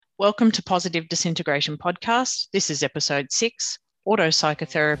Welcome to Positive Disintegration Podcast. This is episode 6,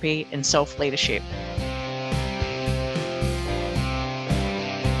 Autopsychotherapy and Self-Leadership.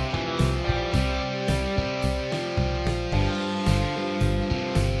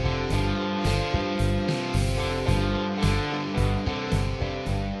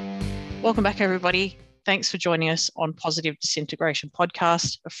 Welcome back, everybody. Thanks for joining us on Positive Disintegration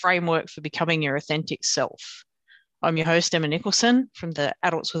Podcast, a framework for becoming your authentic self. I'm your host, Emma Nicholson, from the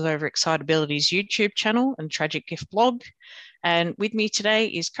Adults with Overexcitability's YouTube channel and Tragic Gift blog. And with me today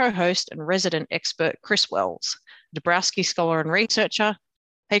is co-host and resident expert, Chris Wells, Dabrowski scholar and researcher.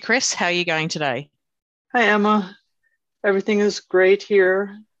 Hey, Chris, how are you going today? Hi, Emma. Everything is great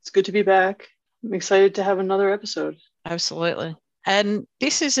here. It's good to be back. I'm excited to have another episode. Absolutely. And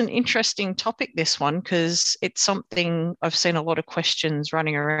this is an interesting topic, this one, because it's something I've seen a lot of questions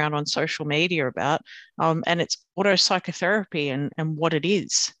running around on social media about, and it's autopsychotherapy and what it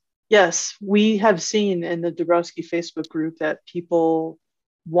is. Yes, we have seen in the Dabrowski Facebook group that people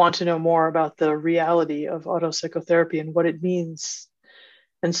want to know more about the reality of autopsychotherapy and what it means.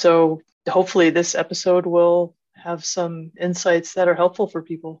 And so hopefully this episode will have some insights that are helpful for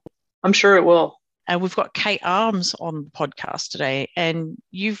people. I'm sure it will. And we've got Kate Arms on the podcast today, and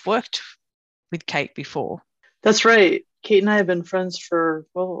you've worked with Kate before. That's right. Kate and I have been friends for,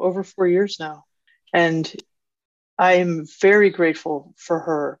 over 4 years now. And I'm very grateful for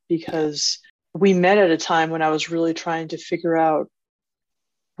her because we met at a time when I was really trying to figure out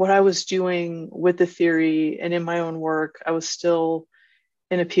what I was doing with the theory and in my own work. I was still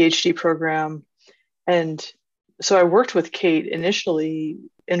in a PhD program. And so I worked with Kate initially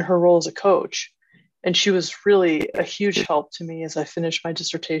in her role as a coach. And she was really a huge help to me as I finished my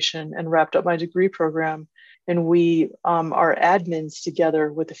dissertation and wrapped up my degree program. And we are admins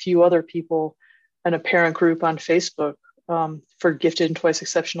together with a few other people and a parent group on Facebook for gifted and twice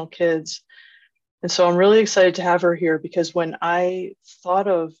exceptional kids. And so I'm really excited to have her here because when I thought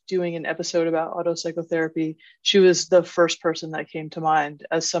of doing an episode about autopsychotherapy, she was the first person that came to mind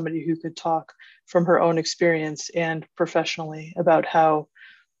as somebody who could talk from her own experience and professionally about how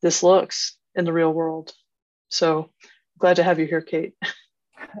this looks in the real world. So glad to have you here, Kate.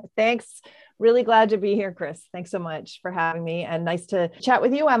 Thanks. Really glad to be here, Chris. Thanks so much for having me and nice to chat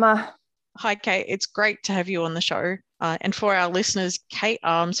with you, Emma. Hi, Kate. It's great to have you on the show. And for our listeners, Kate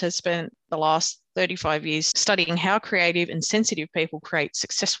Arms has spent the last 35 years studying how creative and sensitive people create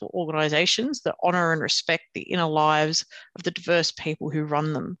successful organizations that honor and respect the inner lives of the diverse people who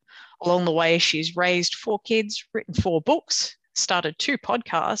run them. Along the way, she's raised 4 kids, written 4 books, started 2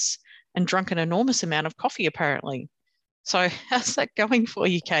 podcasts, and drunk an enormous amount of coffee, apparently. So how's that going for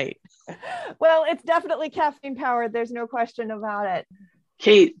you, Kate? Well, it's definitely caffeine powered. There's no question about it.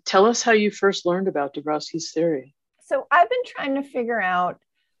 Kate, tell us how you first learned about Dabrowski's theory. So I've been trying to figure out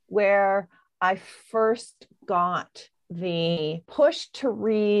where I first got the push to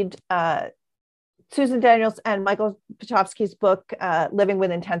read Susan Daniels and Michael Pachowski's book, Living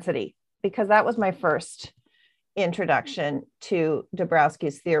with Intensity, because that was my first introduction to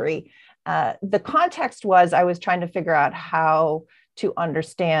Dabrowski's theory. The context was I was trying to figure out how to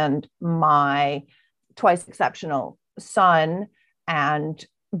understand my twice exceptional son and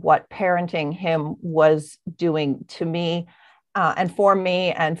what parenting him was doing to me and for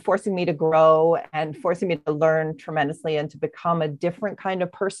me and forcing me to grow and forcing me to learn tremendously and to become a different kind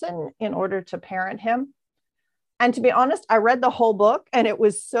of person in order to parent him. And to be honest, I read the whole book and it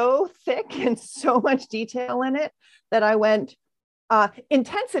was so thick and so much detail in it that I went,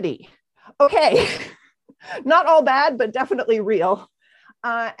 intensity. Okay, not all bad, but definitely real.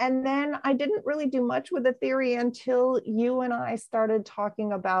 And then I didn't really do much with the theory until you and I started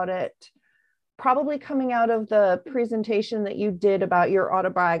talking about it, probably coming out of the presentation that you did about your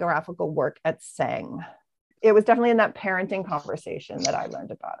autobiographical work at SANG. It was definitely in that parenting conversation that I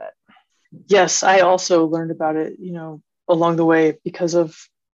learned about it. Yes, I also learned about it, along the way because of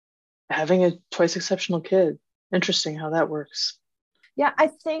having a twice exceptional kid. Interesting how that works. Yeah, I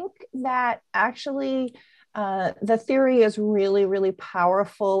think that actually the theory is really, really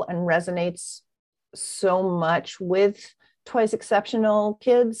powerful and resonates so much with twice exceptional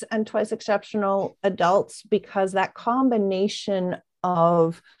kids and twice exceptional adults because that combination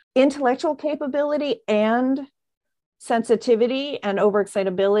of intellectual capability and sensitivity and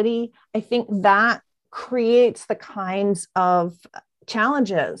overexcitability, I think that creates the kinds of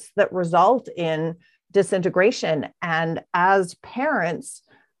challenges that result in disintegration. And as parents,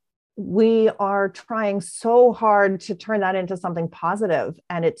 we are trying so hard to turn that into something positive,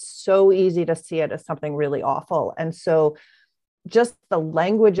 and it's so easy to see it as something really awful. And so just the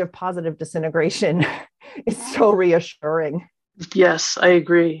language of positive disintegration is so reassuring. Yes, I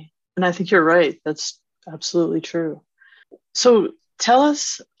agree. And I think you're right. That's absolutely true. So tell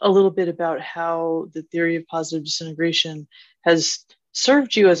us a little bit about how the theory of positive disintegration has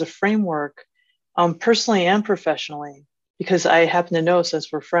served you as a framework, personally and professionally, because I happen to know,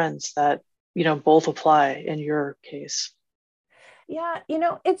 since we're friends, that, both apply in your case. Yeah,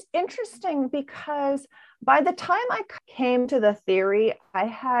 it's interesting because by the time I came to the theory, I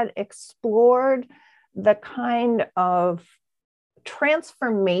had explored the kind of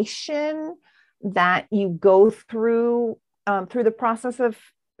transformation that you go through the process of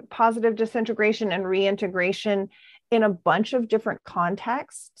positive disintegration and reintegration in a bunch of different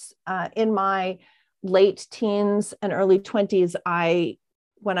contexts. In my late teens and early 20s,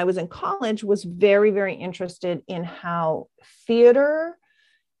 when I was in college, was very, very interested in how theater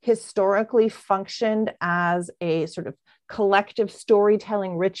historically functioned as a sort of collective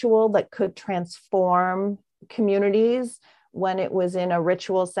storytelling ritual that could transform communities when it was in a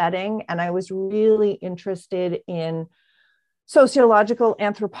ritual setting. And I was really interested in sociological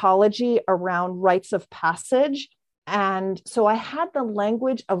anthropology around rites of passage. And so I had the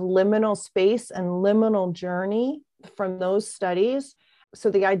language of liminal space and liminal journey from those studies. So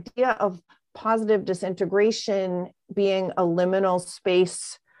the idea of positive disintegration being a liminal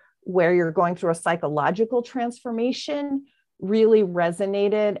space where you're going through a psychological transformation really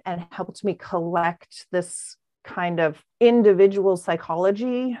resonated and helped me collect this kind of individual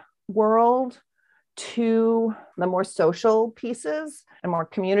psychology world to the more social pieces and more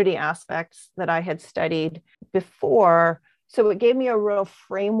community aspects that I had studied before. So it gave me a real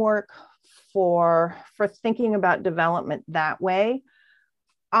framework for thinking about development that way.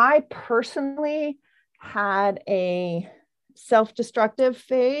 I personally had a self-destructive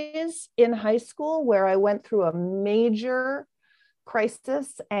phase in high school where I went through a major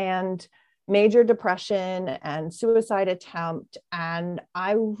crisis and major depression and suicide attempt. And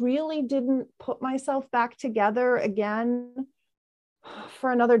I really didn't put myself back together again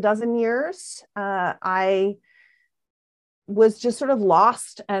for another dozen years. I was just sort of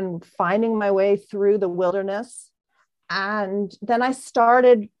lost and finding my way through the wilderness. And then I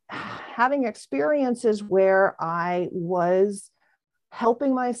started having experiences where I was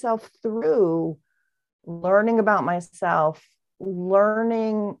helping myself through learning about myself,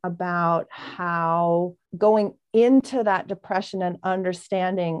 learning about how going into that depression and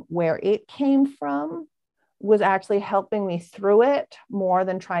understanding where it came from was actually helping me through it more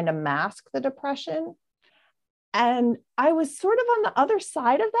than trying to mask the depression. And I was sort of on the other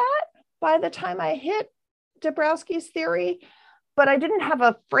side of that by the time I hit Dabrowski's theory, but I didn't have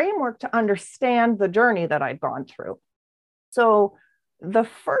a framework to understand the journey that I'd gone through. So the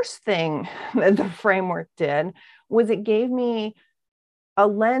first thing that the framework did was it gave me a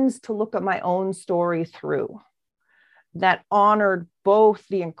lens to look at my own story through that honored both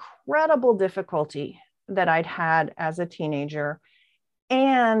the incredible difficulty that I'd had as a teenager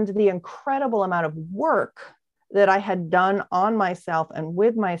and the incredible amount of work that I had done on myself and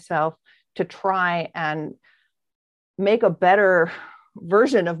with myself to try and make a better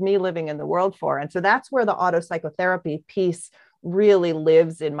version of me living in the world for. And so that's where the autopsychotherapy piece really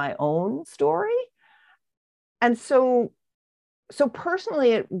lives in my own story. And so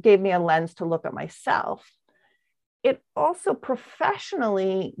personally, it gave me a lens to look at myself. It also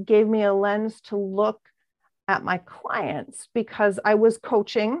professionally gave me a lens to look at my clients, because I was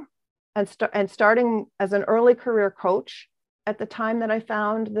coaching and starting as an early career coach at the time that I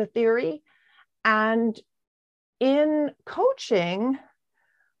found the theory. And in coaching,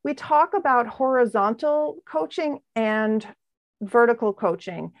 we talk about horizontal coaching and vertical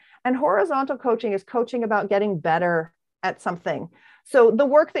coaching. And horizontal coaching is coaching about getting better at something. So the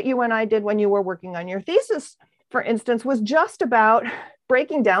work that you and I did when you were working on your thesis, for instance, was just about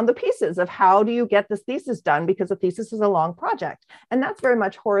breaking down the pieces of how do you get this thesis done, because a thesis is a long project. And that's very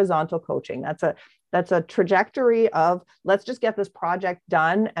much horizontal coaching. That's a trajectory of let's just get this project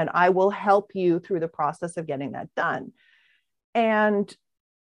done and I will help you through the process of getting that done. And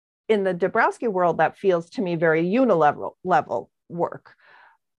in the Dabrowski world, that feels to me very unilevel work.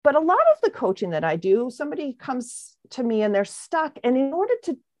 But a lot of the coaching that I do, somebody comes to me and they're stuck. And in order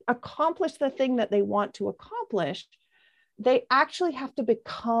to accomplish the thing that they want to accomplish, they actually have to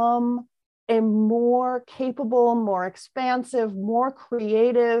become a more capable, more expansive, more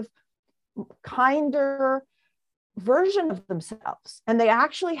creative, kinder version of themselves. And they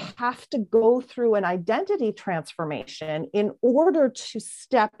actually have to go through an identity transformation in order to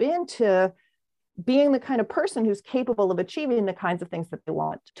step into being the kind of person who's capable of achieving the kinds of things that they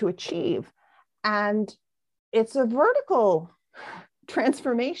want to achieve. And it's a vertical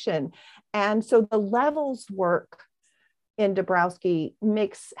transformation. And so the levels work in Dabrowski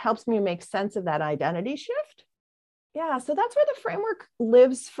helps me make sense of that identity shift. Yeah, so that's where the framework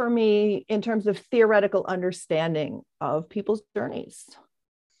lives for me in terms of theoretical understanding of people's journeys.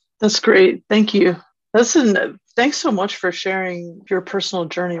 That's great. Thank you. Thanks so much for sharing your personal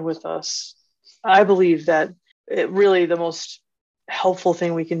journey with us. I believe that really the most helpful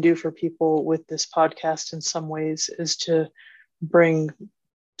thing we can do for people with this podcast in some ways is to bring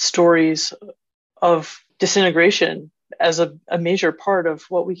stories of disintegration as a major part of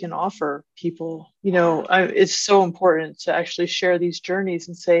what we can offer people. It's so important to actually share these journeys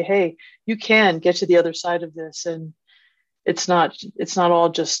and say, hey, you can get to the other side of this, and it's not all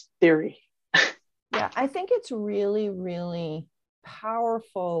just theory. Yeah, I think it's really, really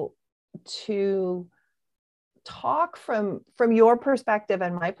powerful to talk from your perspective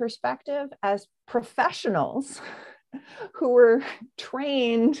and my perspective as professionals who were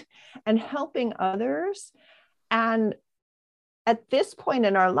trained and helping others. And at this point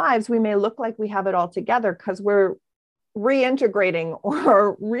in our lives, we may look like we have it all together because we're reintegrating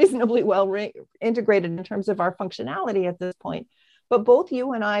or reasonably well integrated in terms of our functionality at this point. But both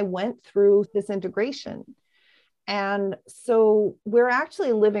you and I went through this integration. And so we're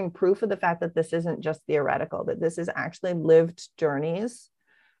actually living proof of the fact that this isn't just theoretical, that this is actually lived journeys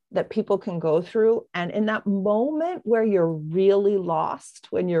that people can go through. And in that moment where you're really lost,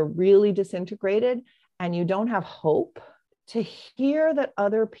 when you're really disintegrated and you don't have hope, to hear that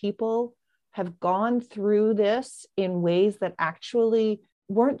other people have gone through this in ways that actually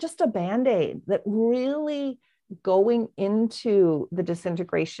weren't just a Band-Aid, that really going into the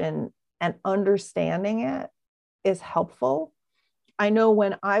disintegration and understanding it is helpful. I know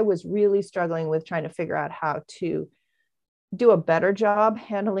when I was really struggling with trying to figure out how to do a better job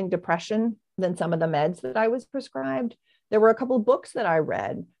handling depression than some of the meds that I was prescribed, there were a couple of books that I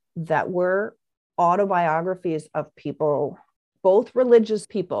read that were autobiographies of people, both religious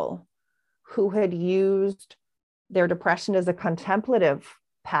people who had used their depression as a contemplative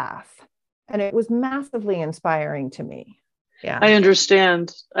path. And it was massively inspiring to me. Yeah. I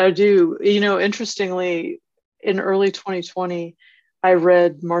understand. I do. Interestingly, in early 2020, I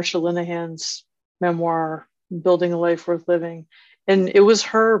read Marsha Linehan's memoir, Building a Life Worth Living. And it was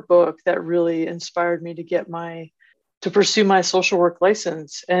her book that really inspired me to pursue my social work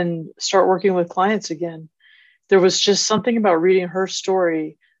license and start working with clients again. There was just something about reading her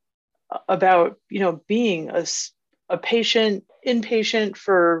story about, being a inpatient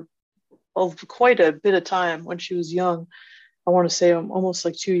for quite a bit of time when she was young. I want to say almost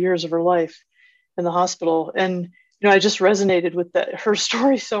like 2 years of her life in the hospital. And, I just resonated with her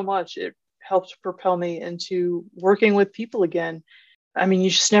story so much. It helped propel me into working with people again. I mean, you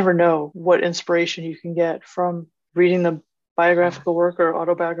just never know what inspiration you can get from reading the biographical work or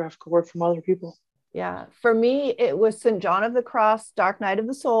autobiographical work from other people. Yeah. For me, it was St. John of the Cross, Dark Night of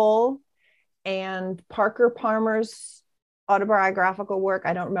the Soul, and Parker Palmer's autobiographical work.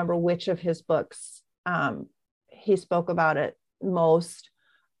 I don't remember which of his books he spoke about it most.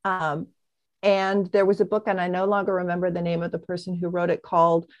 And there was a book, and I no longer remember the name of the person who wrote it,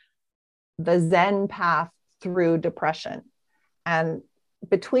 called The Zen Path Through Depression. And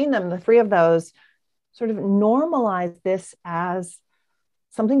between them, the three of those sort of normalized this as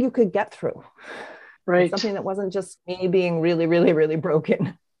something you could get through. Right. Something that wasn't just me being really, really, really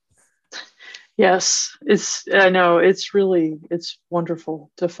broken. Yes, I know it's wonderful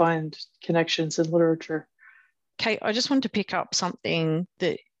to find connections in literature. Kate, I just wanted to pick up something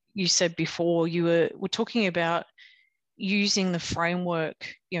that you said before. You were talking about using the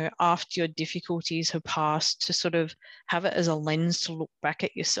framework, after your difficulties have passed, to sort of have it as a lens to look back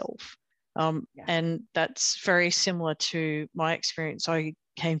at yourself. And that's very similar to my experience. I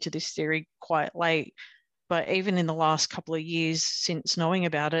came to this theory quite late, but even in the last couple of years since knowing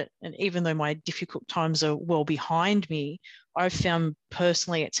about it, and even though my difficult times are well behind me, I've found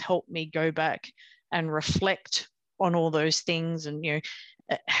personally it's helped me go back and reflect on all those things, and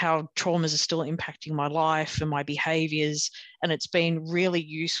how traumas are still impacting my life and my behaviors. And it's been really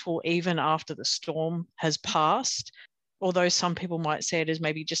useful even after the storm has passed. Although some people might say it as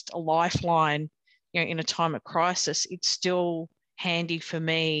maybe just a lifeline, in a time of crisis, it's still handy for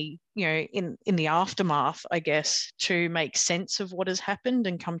me, in the aftermath, I guess, to make sense of what has happened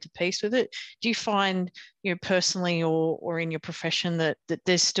and come to peace with it. Do you find, personally or in your profession that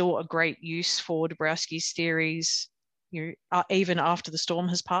there's still a great use for Dabrowski's theories, even after the storm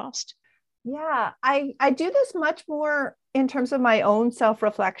has passed? Yeah, I do this much more in terms of my own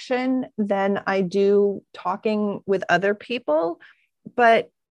self-reflection than I do talking with other people. But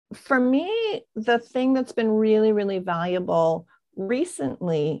for me, the thing that's been really, really valuable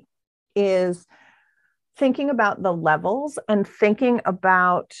recently is thinking about the levels and thinking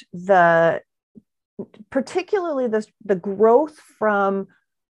about particularly the growth from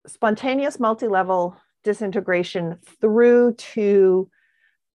spontaneous multi-level disintegration through to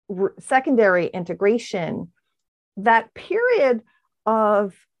secondary integration, that period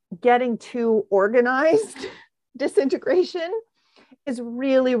of getting to organized disintegration is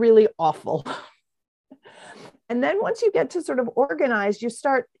really, really awful. And then once you get to sort of organized,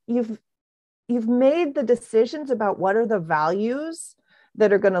 you've made the decisions about what are the values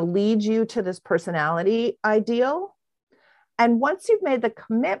that are going to lead you to this personality ideal. And once you've made the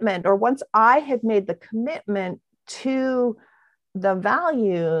commitment, or once I had made the commitment to the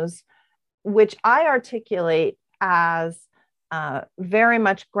values, which I articulate as very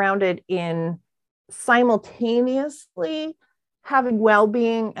much grounded in simultaneously having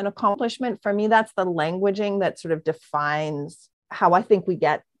well-being and accomplishment. For me, that's the languaging that sort of defines how I think we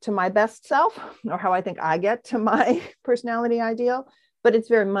get to my best self, or how I think I get to my personality ideal. But it's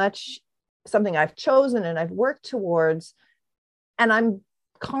very much something I've chosen and I've worked towards, and I'm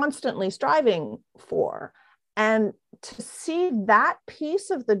constantly striving for. And to see that piece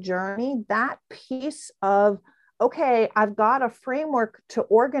of the journey, that piece of, okay, I've got a framework to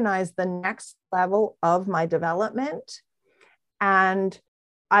organize the next level of my development. And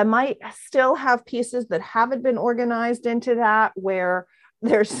I might still have pieces that haven't been organized into that, where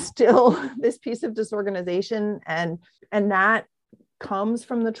there's still this piece of disorganization, and that comes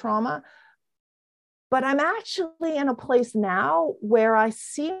from the trauma. But I'm actually in a place now where I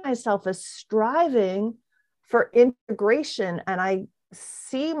see myself as striving for integration, and I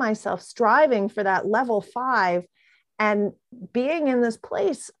see myself striving for that level 5, and being in this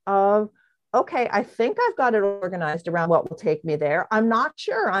place of, okay, I think I've got it organized around what will take me there. I'm not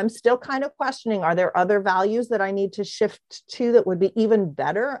sure. I'm still kind of questioning, are there other values that I need to shift to that would be even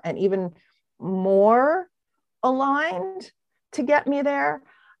better and even more aligned to get me there?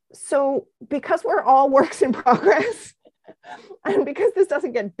 So because we're all works in progress, and because this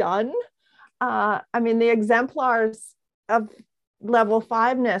doesn't get done, the exemplars of level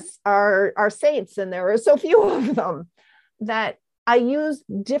 5-ness are saints, and there are so few of them, that I use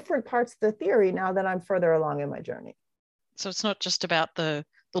different parts of the theory now that I'm further along in my journey. So it's not just about the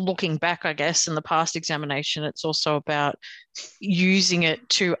looking back, I guess, in the past examination. It's also about using it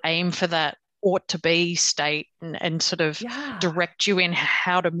to aim for that ought to be state, and sort of direct you in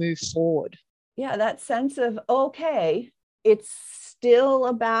how to move forward. Yeah, that sense of, okay, it's still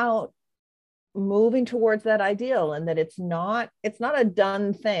about moving towards that ideal, and that it's not a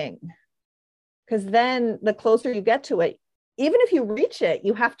done thing. Because then the closer you get to it, even if you reach it,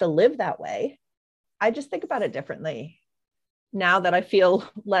 you have to live that way. I just think about it differently now that I feel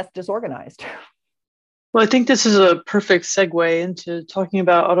less disorganized. Well, I think this is a perfect segue into talking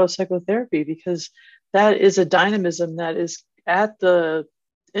about autopsychotherapy, because that is a dynamism that is at the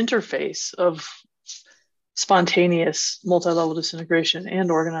interface of spontaneous multi-level disintegration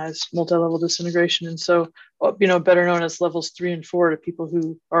and organized multi-level disintegration. And so, better known as levels 3 and 4 to people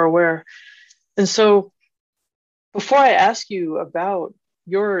who are aware. And so before I ask you about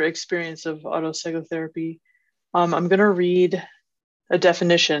your experience of autopsychotherapy, I'm going to read a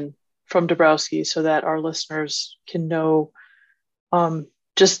definition from Dabrowski so that our listeners can know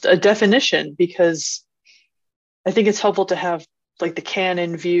just a definition, because I think it's helpful to have like the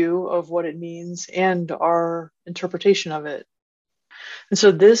canon view of what it means and our interpretation of it. And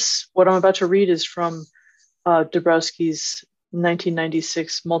so what I'm about to read is from Dabrowski's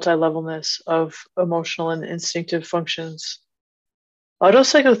 1996 Multi-Levelness of Emotional and Instinctive Functions.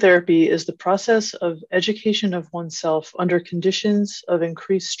 Autopsychotherapy is the process of education of oneself under conditions of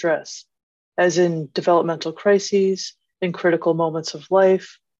increased stress, as in developmental crises, in critical moments of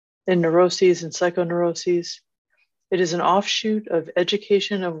life, in neuroses and psychoneuroses. It is an offshoot of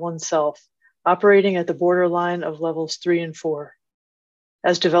education of oneself, operating at the borderline of levels 3 and 4.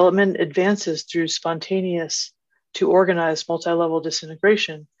 As development advances through spontaneous to organized multi-level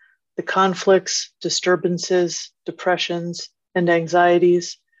disintegration, the conflicts, disturbances, depressions, and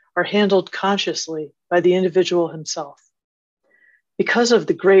anxieties are handled consciously by the individual himself. Because of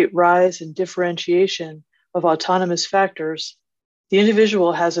the great rise and differentiation of autonomous factors, the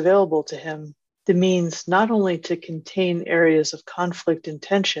individual has available to him the means not only to contain areas of conflict and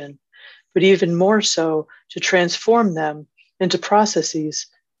tension, but even more so to transform them into processes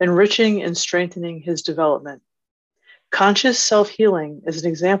enriching and strengthening his development. Conscious self-healing is an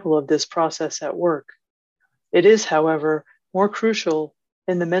example of this process at work. It is, however, more crucial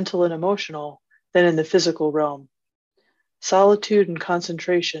in the mental and emotional than in the physical realm. Solitude and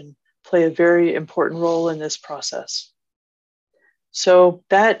concentration play a very important role in this process. So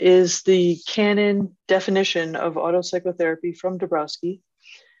that is the canon definition of autopsychotherapy from Dabrowski.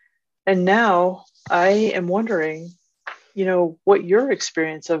 And now I am wondering, what your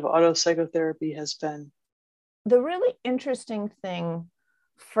experience of autopsychotherapy has been. The really interesting thing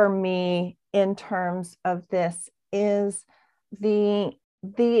for me in terms of this is the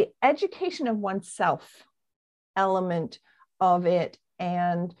education of oneself element of it,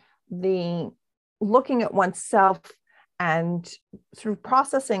 and the looking at oneself and sort of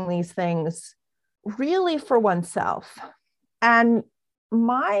processing these things really for oneself. And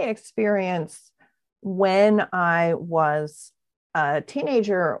my experience when I was a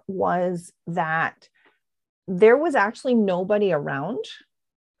teenager was that there was actually nobody around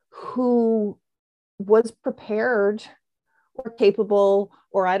who was prepared or capable,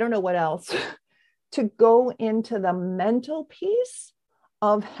 or I don't know what else, to go into the mental piece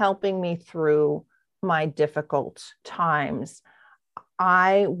of helping me through my difficult times.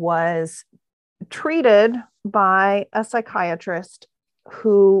 I was treated by a psychiatrist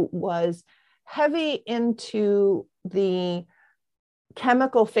who was heavy into the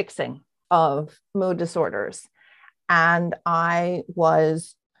chemical fixing of mood disorders. And I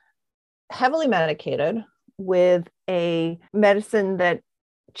was heavily medicated with a medicine that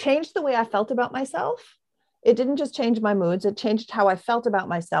changed the way I felt about myself. It didn't just change my moods, it changed how I felt about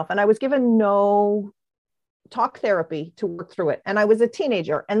myself. And I was given no talk therapy to work through it. And I was a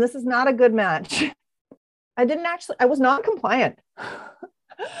teenager, and this is not a good match. I was not compliant.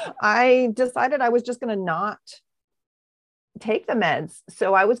 I decided I was just going to not take the meds.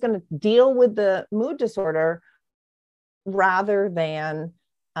 So I was going to deal with the mood disorder rather than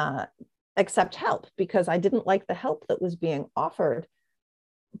accept help, because I didn't like the help that was being offered.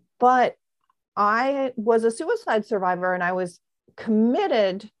 But I was a suicide survivor, and I was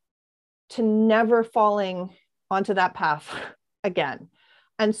committed to never falling onto that path again.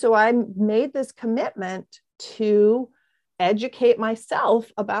 And so I made this commitment to educate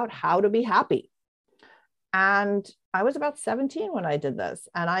myself about how to be happy. And I was about 17 when I did this.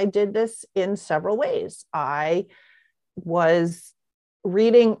 And I did this in several ways. I was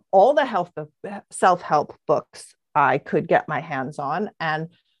reading all the self-help books I could get my hands on, and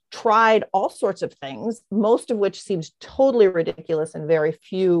tried all sorts of things, most of which seemed totally ridiculous and very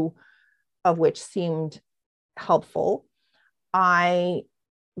few of which seemed helpful. I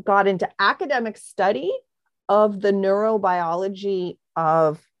got into academic study of the neurobiology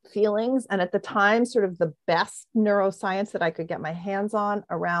of feelings. And at the time, sort of the best neuroscience that I could get my hands on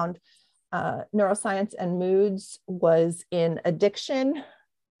around neuroscience and moods was in addiction.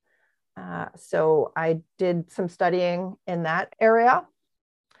 So I did some studying in that area.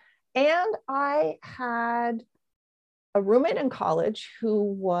 And I had a roommate in college who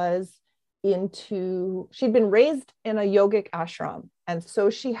was she'd been raised in a yogic ashram. And so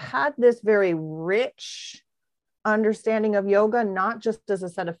she had this very rich understanding of yoga, not just as a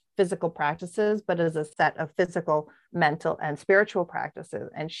set of physical practices, but as a set of physical, mental, and spiritual practices.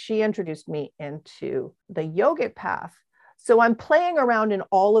 And she introduced me into the yogic path. So I'm playing around in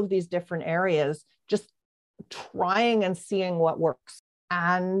all of these different areas, just trying and seeing what works.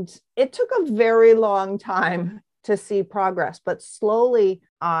 And it took a very long time to see progress, but slowly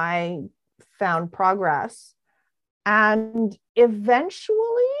I found progress. And eventually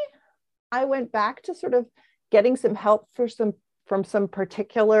I went back to sort of getting some help from some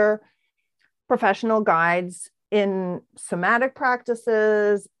particular professional guides in somatic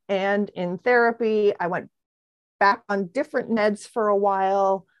practices and in therapy. I went back on different meds for a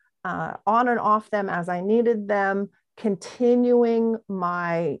while, on and off them as I needed them, continuing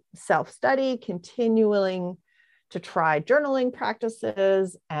my self-study, continuing to try journaling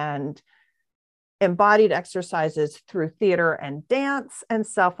practices and embodied exercises through theater and dance, and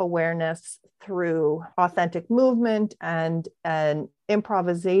self-awareness through authentic movement and an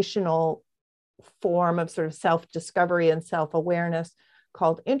improvisational form of sort of self-discovery and self-awareness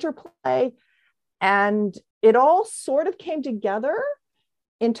called interplay. And it all sort of came together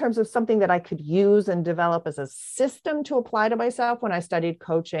in terms of something that I could use and develop as a system to apply to myself when I studied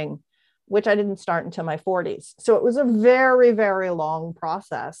coaching, which I didn't start until my 40s. So it was a very, very long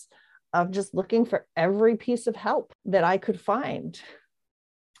process of just looking for every piece of help that I could find.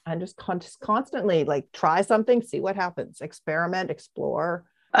 And just constantly like try something, see what happens, experiment, explore.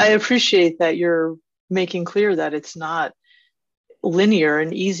 I appreciate that you're making clear that it's not linear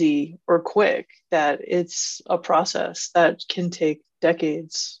and easy or quick, that it's a process that can take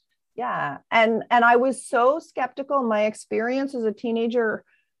decades. Yeah. And I was so skeptical. My experience as a teenager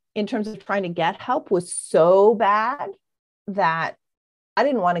in terms of trying to get help was so bad that I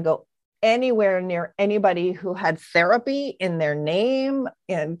didn't want to go anywhere near anybody who had therapy in their name.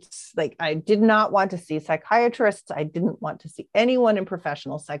 And like, I did not want to see psychiatrists. I didn't want to see anyone in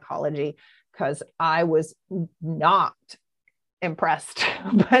professional psychology because I was not impressed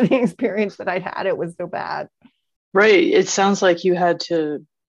by the experience that I'd had. It was so bad. Right. It sounds like you had to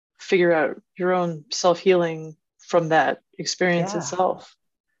figure out your own self-healing from that experience itself.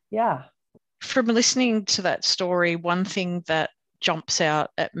 Yeah. From listening to that story, one thing that jumps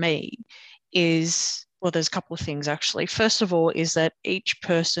out at me is, well, there's a couple of things actually. First of all, is that each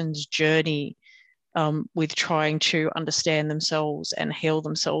person's journey with trying to understand themselves and heal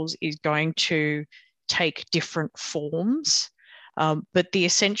themselves is going to take different forms. But the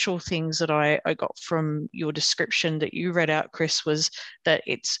essential things that I got from your description that you read out, Chris, was that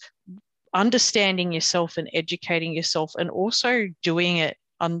it's understanding yourself and educating yourself, and also doing it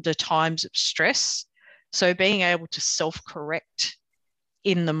under times of stress. So being able to self-correct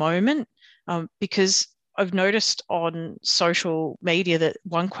in the moment, because I've noticed on social media that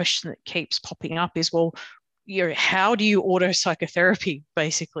one question that keeps popping up is, well, how do you auto psychotherapy,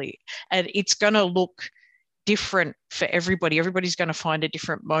 basically? And it's going to look different for everybody. Everybody's going to find a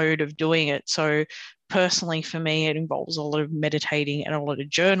different mode of doing it. So personally, for me, it involves a lot of meditating and a lot of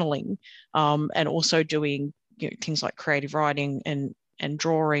journaling, and also doing things like creative writing and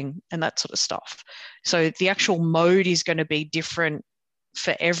drawing and that sort of stuff. So the actual mode is going to be different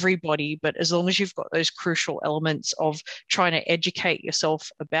for everybody, but as long as you've got those crucial elements of trying to educate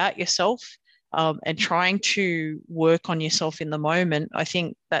yourself about yourself, and trying to work on yourself in the moment, I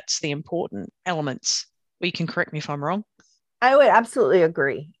think that's the important elements. Well, you can correct me if I'm wrong. I would absolutely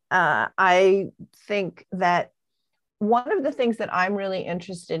agree. I think that one of the things that I'm really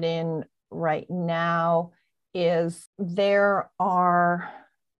interested in right now is there are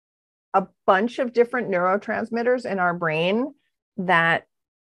a bunch of different neurotransmitters in our brain that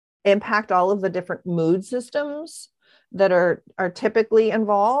impact all of the different mood systems that are typically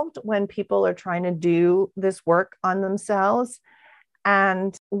involved when people are trying to do this work on themselves.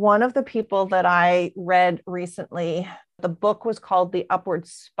 And one of the people that I read recently, the book was called The Upward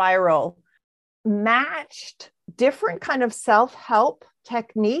Spiral, matched different kind of self-help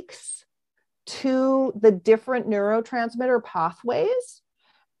techniques to the different neurotransmitter pathways.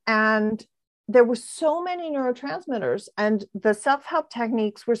 And there were so many neurotransmitters, and the self-help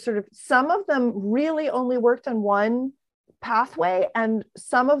techniques were some of them really only worked on one pathway, and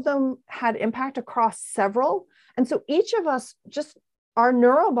some of them had impact across several. And so each of us, just our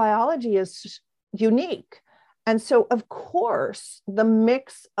neurobiology is unique. And so, of course, the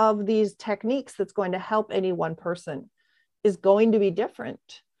mix of these techniques that's going to help any one person is going to be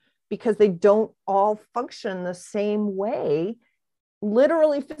different, because they don't all function the same way,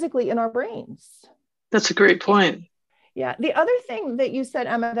 literally, physically in our brains. That's a great point. Yeah. The other thing that you said,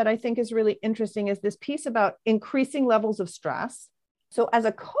 Emma, that I think is really interesting is this piece about increasing levels of stress. So as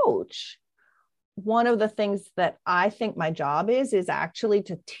a coach, one of the things that I think my job is actually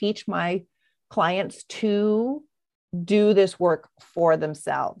to teach my clients to do this work for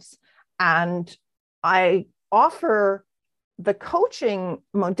themselves. And I offer the coaching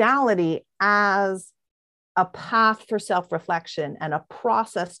modality as a path for self-reflection and a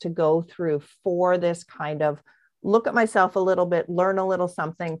process to go through for this kind of look at myself a little bit, learn a little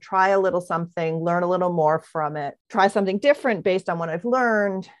something, try a little something, learn a little more from it, try something different based on what I've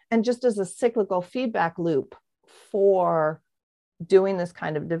learned, and just as a cyclical feedback loop for doing this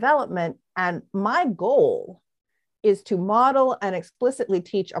kind of development. And my goal is to model and explicitly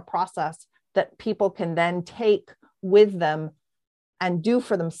teach a process that people can then take with them and do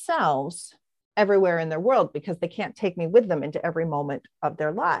for themselves everywhere in their world, because they can't take me with them into every moment of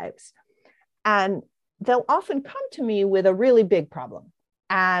their lives. And they'll often come to me with a really big problem.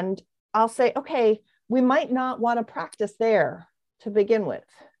 And I'll say, okay, we might not want to practice there to begin with.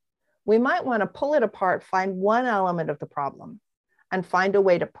 We might want to pull it apart, find one element of the problem, and find a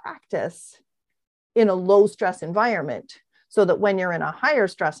way to practice in a low stress environment, so that when you're in a higher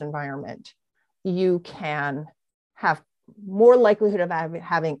stress environment, you can have more likelihood of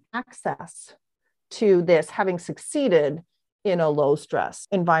having access to this, having succeeded in a low stress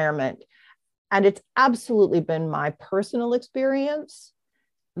environment. And it's absolutely been my personal experience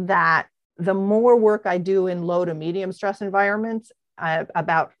that the more work I do in low to medium stress environments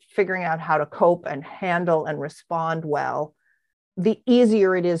about figuring out how to cope and handle and respond well, the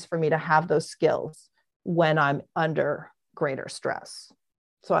easier it is for me to have those skills when I'm under greater stress.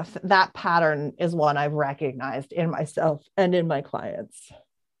 So that pattern is one I've recognized in myself and in my clients.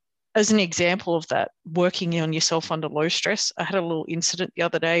 As an example of that, working on yourself under low stress, I had a little incident the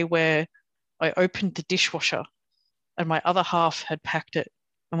other day where I opened the dishwasher and my other half had packed it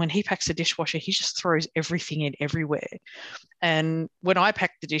And when he packs the dishwasher, he just throws everything in everywhere. And when I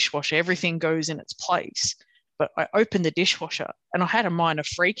pack the dishwasher, everything goes in its place. But I opened the dishwasher and I had a minor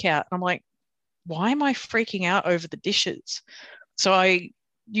freak out. And I'm like, why am I freaking out over the dishes? So I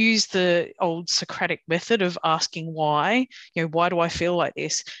used the old Socratic method of asking why, why do I feel like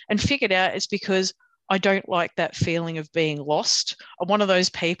this? And figured out it's because I don't like that feeling of being lost. I'm one of those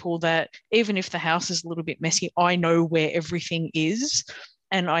people that even if the house is a little bit messy, I know where everything is.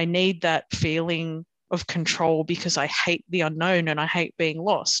 And I need that feeling of control because I hate the unknown and I hate being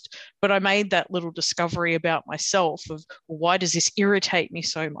lost. But I made that little discovery about myself of why does this irritate me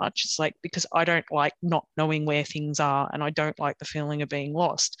so much? It's like because I don't like not knowing where things are and I don't like the feeling of being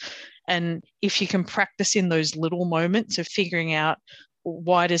lost. And if you can practice in those little moments of figuring out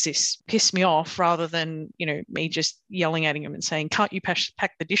why does this piss me off rather than, me just yelling at him and saying, can't you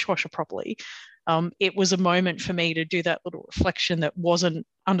pack the dishwasher properly? It was a moment for me to do that little reflection that wasn't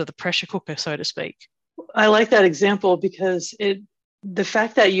under the pressure cooker, so to speak. I like that example because the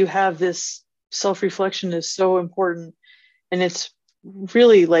fact that you have this self-reflection is so important. And it's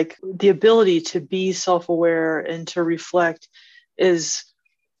really like the ability to be self-aware and to reflect is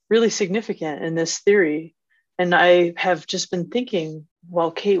really significant in this theory. And I have just been thinking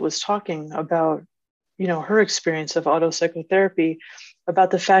while Kate was talking about, her experience of autopsychotherapy, about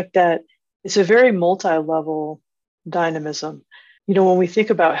the fact that it's a very multi-level dynamism. When we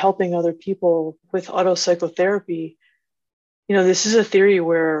think about helping other people with autopsychotherapy, this is a theory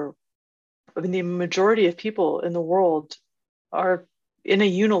where the majority of people in the world are in a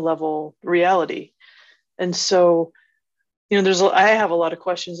unilevel reality. And so, I have a lot of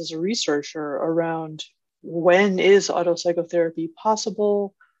questions as a researcher around when is autopsychotherapy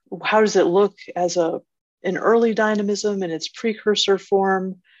possible? How does it look as an early dynamism in its precursor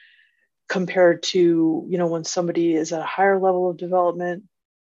form compared to, when somebody is at a higher level of development?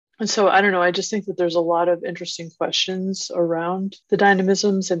 And so, I don't know, I just think that there's a lot of interesting questions around the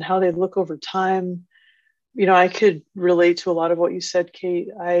dynamisms and how they look over time. I could relate to a lot of what you said, Kate.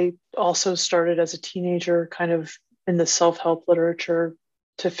 I also started as a teenager kind of in the self-help literature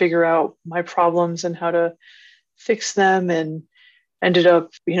to figure out my problems and how to fix them, and ended up,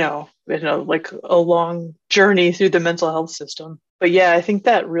 in a long journey through the mental health system. But yeah, I think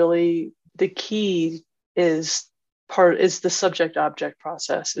that really the key is the subject object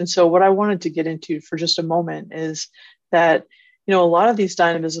process. And so what I wanted to get into for just a moment is that, a lot of these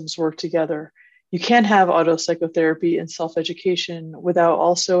dynamisms work together. You can't have autopsychotherapy and self-education without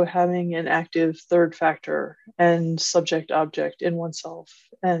also having an active third factor and subject object in oneself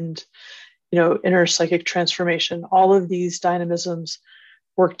and, inner psychic transformation. All of these dynamisms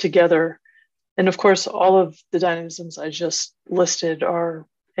work together. And of course, all of the dynamisms I just listed are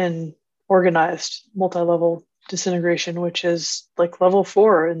in organized multi-level disintegration, which is like level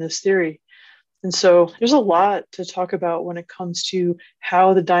 4 in this theory. And so there's a lot to talk about when it comes to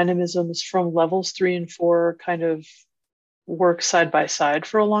how the dynamisms from levels 3 and 4 kind of work side by side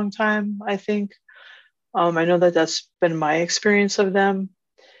for a long time, I think. I know that that's been my experience of them.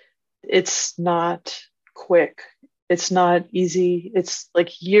 It's not quick. It's not easy. It's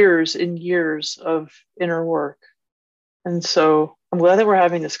like years and years of inner work. And so I'm glad that we're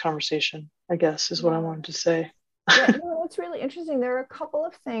having this conversation, I guess, is what I wanted to say. Yeah, it's really interesting. There are a couple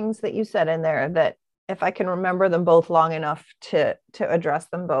of things that you said in there that if I can remember them both long enough to address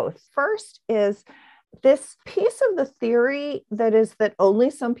them both. First is this piece of the theory that is that only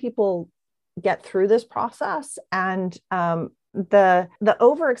some people get through this process, and the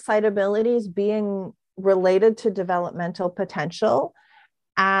overexcitability is being related to developmental potential.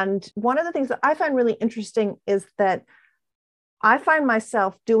 And one of the things that I find really interesting is that I find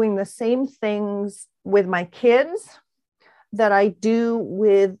myself doing the same things with my kids that I do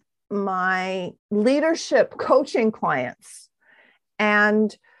with my leadership coaching clients.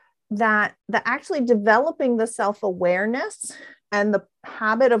 And that actually developing the self-awareness and the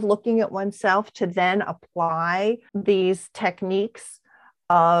habit of looking at oneself to then apply these techniques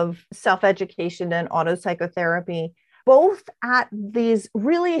of self-education and autopsychotherapy, both at these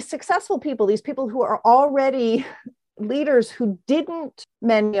really successful people, these people who are already leaders who didn't,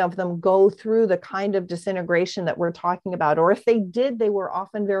 many of them, go through the kind of disintegration that we're talking about. Or if they did, they were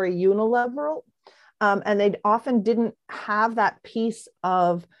often very unilateral, and they often didn't have that piece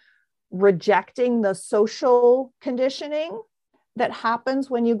of rejecting the social conditioning that happens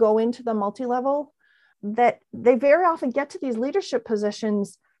when you go into the multi-level, that they very often get to these leadership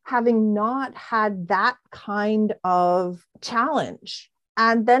positions having not had that kind of challenge.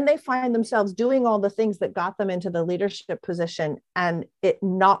 And then they find themselves doing all the things that got them into the leadership position and it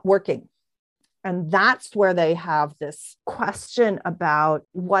not working. And that's where they have this question about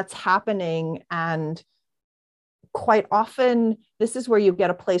what's happening. And quite often, this is where you get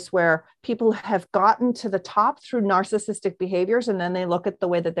a place where people have gotten to the top through narcissistic behaviors. And then they look at the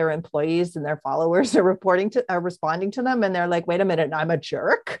way that their employees and their followers are responding to them. And they're like, wait a minute, I'm a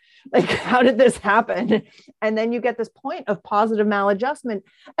jerk. Like, how did this happen? And then you get this point of positive maladjustment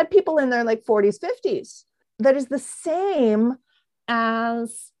at people in their like 40s, 50s. That is the same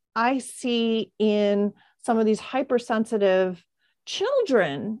as I see in some of these hypersensitive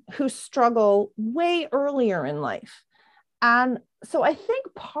children who struggle way earlier in life. And so I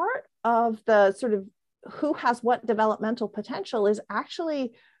think part of the sort of who has what developmental potential is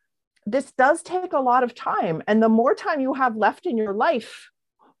actually, this does take a lot of time. And the more time you have left in your life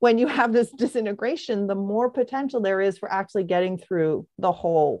when you have this disintegration, the more potential there is for actually getting through the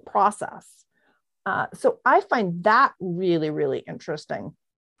whole process. So I find that really, really interesting.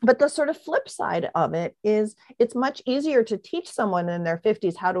 But the sort of flip side of it is it's much easier to teach someone in their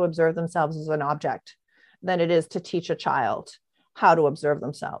 50s how to observe themselves as an object than it is to teach a child how to observe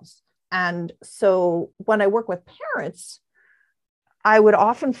themselves. And so when I work with parents, I would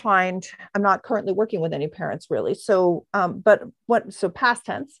often find, I'm not currently working with any parents really. So, so past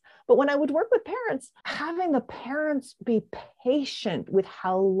tense, but when I would work with parents, having the parents be patient with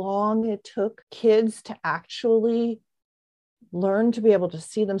how long it took kids to actually learn to be able to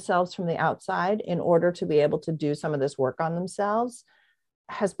see themselves from the outside in order to be able to do some of this work on themselves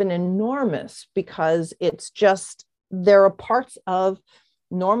has been enormous, because it's just, there are parts of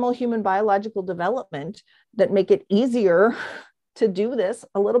normal human biological development that make it easier to do this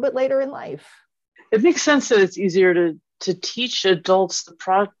a little bit later in life. It makes sense that it's easier to teach adults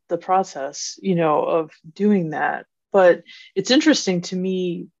the process, of doing that. But it's interesting to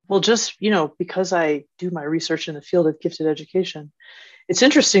me, well, just, because I do my research in the field of gifted education, it's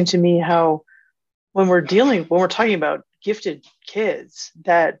interesting to me how when we're talking about gifted kids,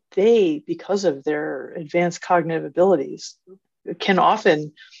 that they, because of their advanced cognitive abilities, can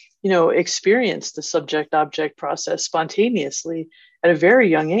often, experience the subject-object process spontaneously at a very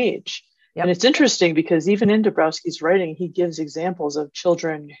young age. Yep. And it's interesting because even in Dabrowski's writing, he gives examples of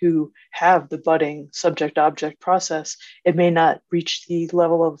children who have the budding subject-object process. It may not reach the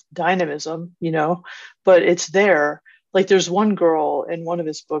level of dynamism, but it's there. Like there's one girl in one of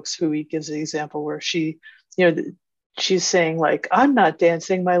his books who he gives an example where she's saying like, I'm not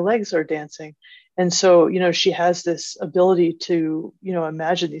dancing, my legs are dancing. And so, she has this ability to,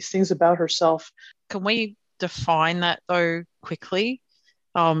 imagine these things about herself. Can we define that though quickly?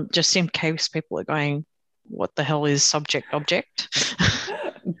 Just in case people are going, what the hell is subject object?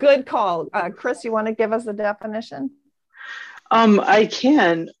 Good call. Chris, you want to give us a definition? I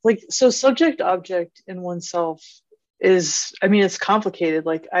can. So subject object in oneself is, it's complicated.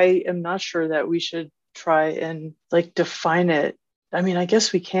 Like, I am not sure that we should try and define it. I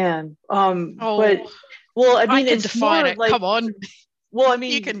guess we can. I can define it. Come on. Well,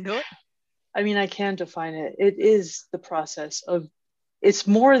 you can do it. I can define it. It is the process of, it's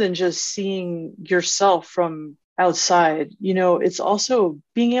more than just seeing yourself from outside. It's also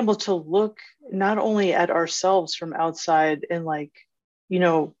being able to look not only at ourselves from outside and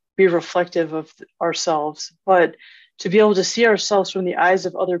be reflective of ourselves, but to be able to see ourselves from the eyes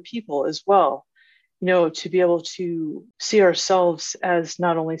of other people as well. To be able to see ourselves as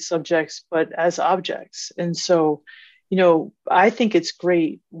not only subjects, but as objects. And so, I think it's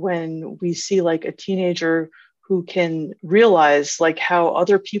great when we see a teenager who can realize how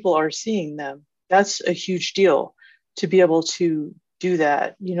other people are seeing them. That's a huge deal to be able to do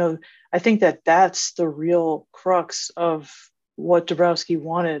that. I think that that's the real crux of what Dabrowski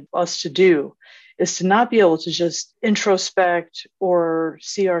wanted us to do, is to not be able to just introspect or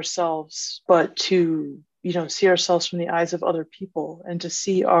see ourselves, but to, see ourselves from the eyes of other people and to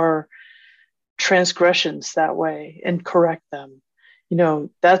see our transgressions that way and correct them.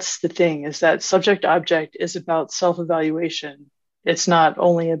 That's the thing, is that subject object is about self-evaluation. It's not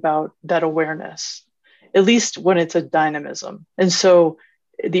only about that awareness, at least when it's a dynamism. And so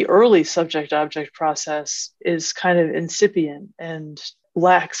the early subject object process is kind of incipient and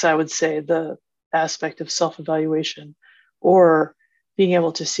lacks, I would say, the aspect of self-evaluation or being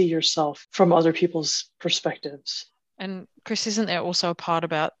able to see yourself from other people's perspectives. And Chris, isn't there also a part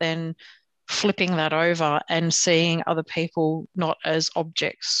about then flipping that over and seeing other people not as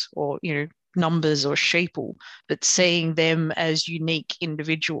objects or, numbers or sheeple, but seeing them as unique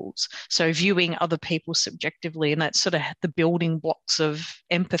individuals? So viewing other people subjectively, and that's sort of the building blocks of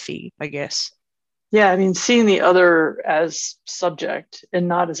empathy, I guess. Yeah, seeing the other as subject and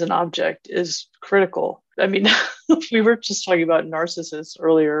not as an object is critical. I mean, we were just talking about narcissists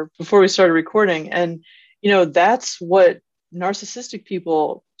earlier before we started recording. And, that's what narcissistic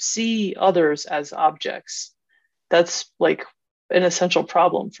people see others as objects. That's like an essential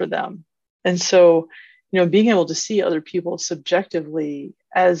problem for them. And so, being able to see other people subjectively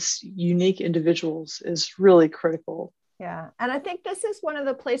as unique individuals is really critical. Yeah. And I think this is one of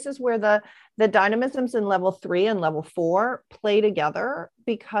the places where the dynamisms in level 3 and level 4 play together,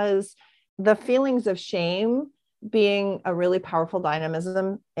 because the feelings of shame being a really powerful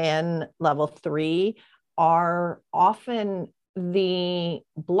dynamism in level 3 are often the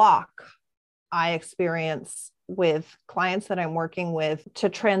block I experience with clients that I'm working with to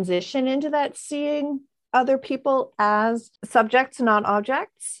transition into that seeing other people as subjects, not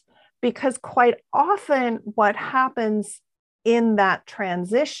objects. Because quite often what happens in that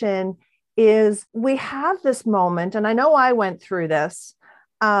transition is we have this moment, and I know I went through this,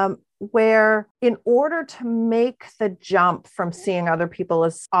 where in order to make the jump from seeing other people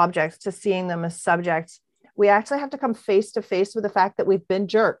as objects to seeing them as subjects, we actually have to come face to face with the fact that we've been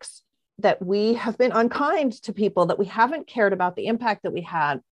jerks, that we have been unkind to people, that we haven't cared about the impact that we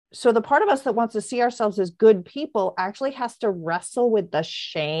had. So the part of us that wants to see ourselves as good people actually has to wrestle with the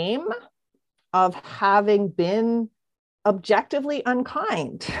shame of having been objectively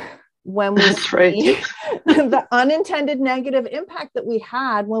unkind when we That's right. the unintended negative impact that we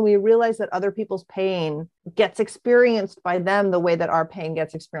had when we realize that other people's pain gets experienced by them the way that our pain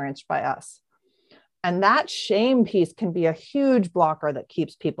gets experienced by us. And that shame piece can be a huge blocker that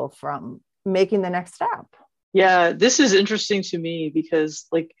keeps people from making the next step. Yeah, this is interesting to me because,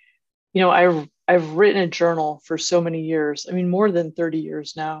 I've written a journal for so many years. I mean, more than 30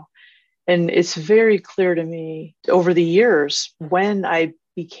 years now. And it's very clear to me over the years when I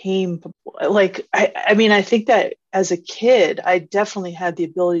became I think that as a kid, I definitely had the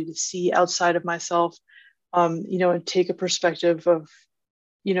ability to see outside of myself, and take a perspective of,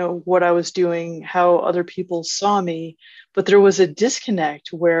 what I was doing, how other people saw me. But there was a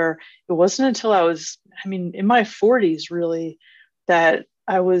disconnect where it wasn't until I was, in my 40s, really, that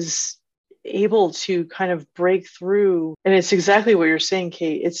I was able to kind of break through. And it's exactly what you're saying,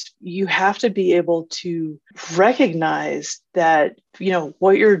 Kate. You have to be able to recognize that,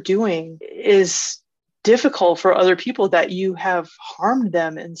 what you're doing is difficult for other people, that you have harmed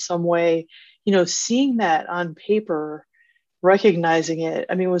them in some way. Seeing that on paper, recognizing it,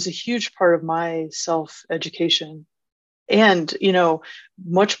 was a huge part of my self-education. And,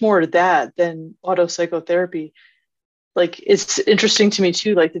 much more to that than auto psychotherapy. It's interesting to me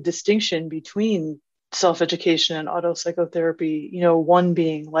too, the distinction between self-education and auto psychotherapy, one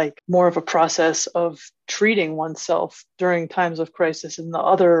being more of a process of treating oneself during times of crisis, and the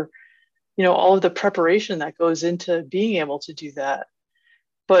other, all of the preparation that goes into being able to do that.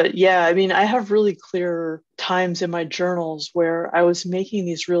 But yeah, I have really clear times in my journals where I was making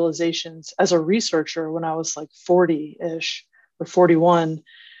these realizations as a researcher when I was 40-ish or 41,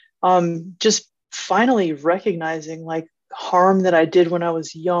 just finally recognizing harm that I did when I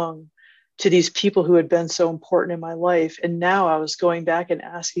was young to these people who had been so important in my life. And now I was going back and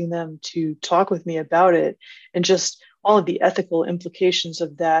asking them to talk with me about it, and just all of the ethical implications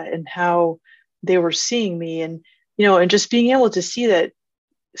of that and how they were seeing me. And, and just being able to see that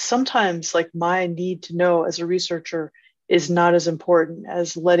sometimes my need to know as a researcher is not as important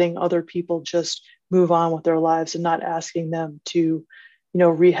as letting other people just move on with their lives and not asking them to,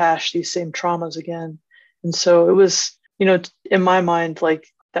 rehash these same traumas again. And so it was, in my mind,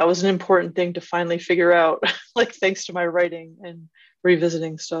 that was an important thing to finally figure out, thanks to my writing and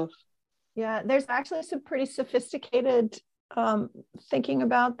revisiting stuff. Yeah, there's actually some pretty sophisticated thinking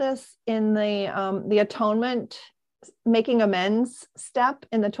about this in the atonement, making amends step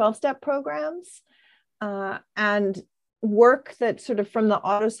in the 12-step programs, and work that sort of from the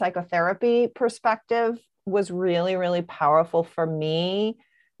auto psychotherapy perspective was really, really powerful for me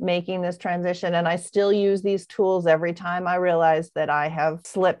making this transition. And I still use these tools every time I realize that I have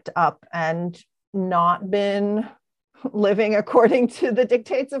slipped up and not been living according to the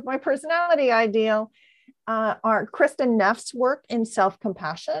dictates of my personality ideal. Are Kristin Neff's work in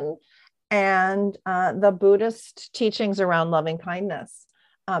self-compassion and the Buddhist teachings around loving kindness,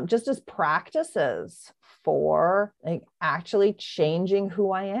 just as practices for actually changing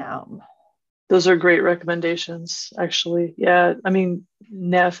who I am. Those are great recommendations, actually. Yeah,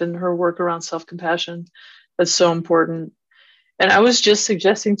 Neff and her work around self-compassion, that's so important. And I was just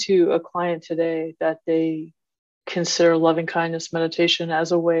suggesting to a client today that they consider loving kindness meditation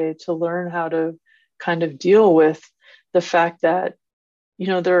as a way to learn how to kind of deal with the fact that,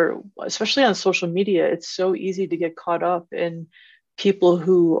 they're, especially on social media, it's so easy to get caught up in people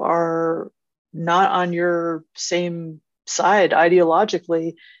who are not on your same side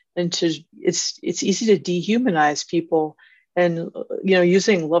ideologically, and it's easy to dehumanize people. And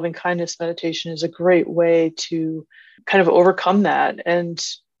using loving kindness meditation is a great way to kind of overcome that and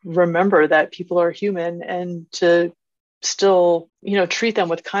remember that people are human, and to still treat them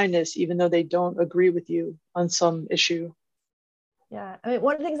with kindness even though they don't agree with you on some issue. Yeah, I mean,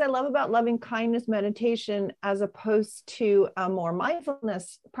 one of the things I love about loving kindness meditation as opposed to a more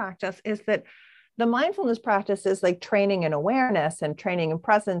mindfulness practice is that the mindfulness practice is like training in awareness and training in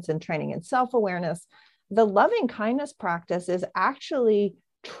presence and training in self-awareness. The loving kindness practice is actually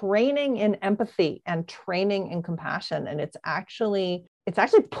training in empathy and training in compassion. And it's actually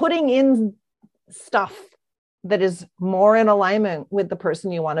putting in stuff that is more in alignment with the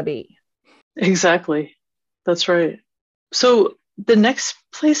person you want to be. Exactly. That's right. So the next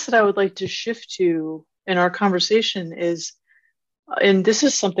place that I would like to shift to in our conversation is, and this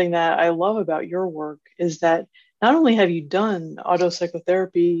is something that I love about your work, is that not only have you done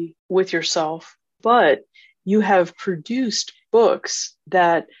autopsychotherapy with yourself, but you have produced books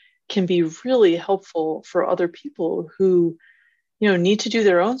that can be really helpful for other people who, need to do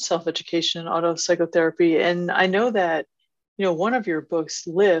their own self-education in autopsychotherapy. And I know that, one of your books,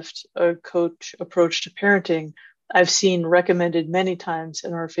 Lift, A Coach Approach to Parenting, I've seen recommended many times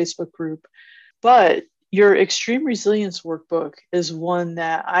in our Facebook group. But your Extreme Resilience Workbook is one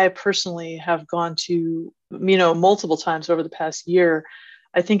that I personally have gone to, multiple times over the past year.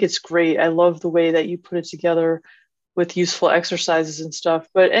 I think it's great. I love the way that you put it together with useful exercises and stuff.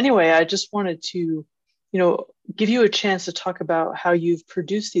 But anyway, I just wanted to, give you a chance to talk about how you've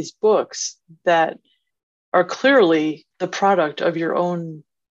produced these books that are clearly the product of your own,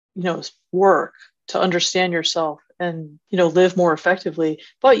 work to understand yourself and, live more effectively,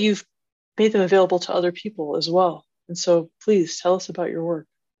 but you've made them available to other people as well. And so please tell us about your work.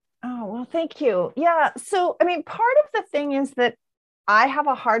 Oh, well, thank you. Yeah. So, I mean, part of the thing is that I have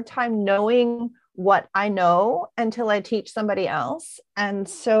a hard time knowing what I know until I teach somebody else. And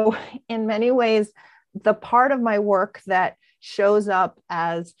so in many ways, the part of my work that shows up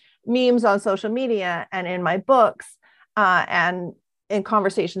as memes on social media and in my books and in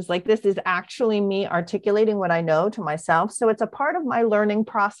conversations like this is actually me articulating what I know to myself. So it's a part of my learning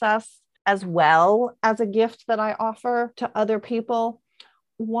process as well as a gift that I offer to other people.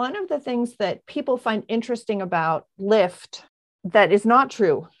 One of the things that people find interesting about Lift that is not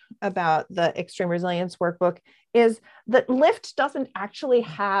true about the Extreme Resilience Workbook is that Lift doesn't actually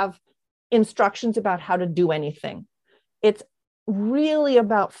have instructions about how to do anything. It's really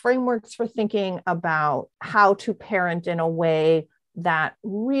about frameworks for thinking about how to parent in a way that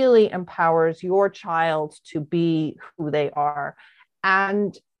really empowers your child to be who they are.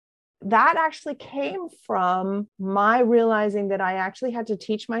 And that actually came from my realizing that I actually had to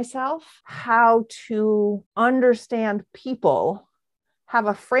teach myself how to understand people, have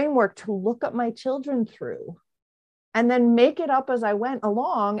a framework to look at my children through, and then make it up as I went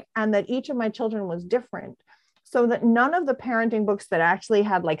along, and that each of my children was different. So that none of the parenting books that actually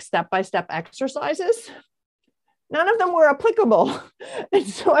had like step-by-step exercises, none of them were applicable. And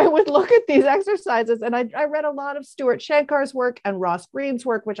so I would look at these exercises, and I read a lot of Stuart Shankar's work and Ross Green's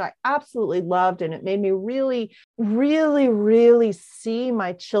work, which I absolutely loved. And it made me really, really, really see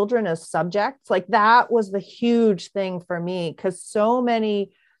my children as subjects. Like that was the huge thing for me, because so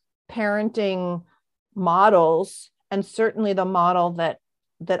many parenting models, and certainly the model that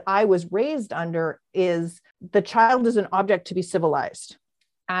I was raised under, is the child is an object to be civilized.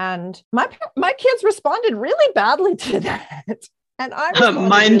 And my kids responded really badly to that. And I responded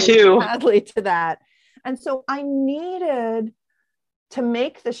Mine really too. badly to that. And so I needed to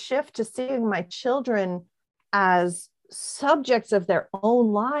make the shift to seeing my children as subjects of their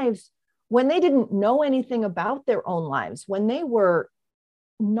own lives when they didn't know anything about their own lives. When they were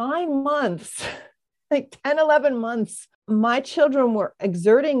 9 months, like 10, 11 months, my children were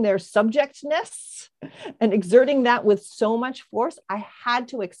exerting their subjectness and exerting that with so much force. I had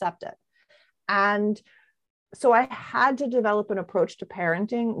to accept it. And so I had to develop an approach to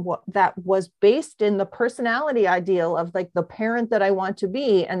parenting that was based in the personality ideal of like the parent that I want to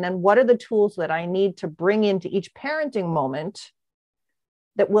be. And then what are the tools that I need to bring into each parenting moment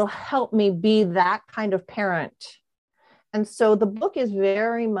that will help me be that kind of parent. And so the book is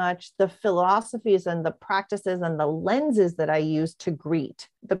very much the philosophies and the practices and the lenses that I use to greet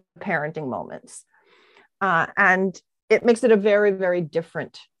the parenting moments. And it makes it a very, very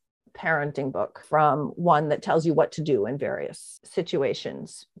different parenting book from one that tells you what to do in various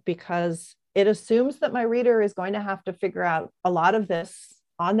situations, because it assumes that my reader is going to have to figure out a lot of this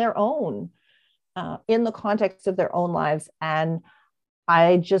on their own in the context of their own lives. And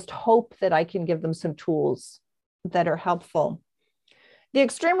I just hope that I can give them some tools that are helpful. The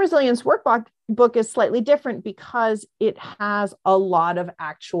Extreme Resilience Workbook is slightly different because it has a lot of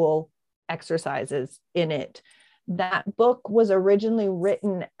actual exercises in it. That book was originally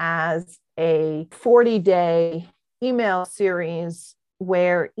written as a 40-day email series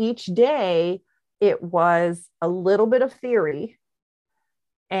where each day it was a little bit of theory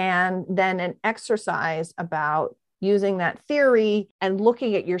and then an exercise about using that theory and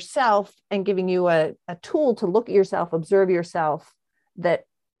looking at yourself and giving you a tool to look at yourself, observe yourself, that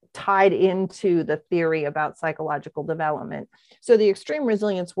tied into the theory about psychological development. So the Extreme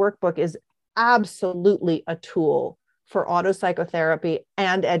Resilience Workbook is absolutely a tool for autopsychotherapy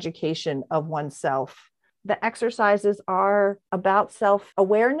and education of oneself. The exercises are about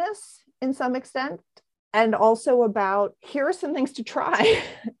self-awareness in some extent, and also about, here are some things to try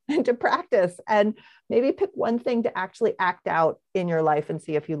and to practice, and maybe pick one thing to actually act out in your life and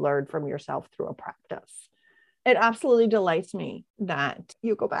see if you learn from yourself through a practice. It absolutely delights me that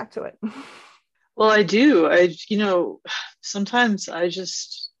you go back to it. Well, I do. Sometimes I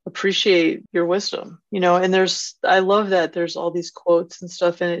just appreciate your wisdom, and I love that there's all these quotes and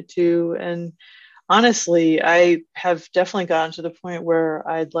stuff in it too. And honestly, I have definitely gotten to the point where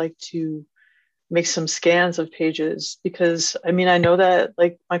I'd like to make some scans of pages, because I know that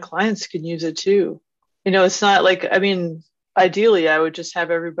like my clients can use it too. It's not like, ideally I would just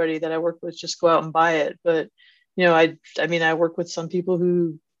have everybody that I work with just go out and buy it. But, I work with some people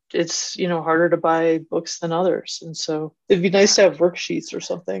who it's, harder to buy books than others. And so it'd be nice to have worksheets or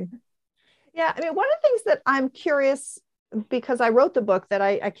something. Yeah. One of the things that I'm curious, because I wrote the book, that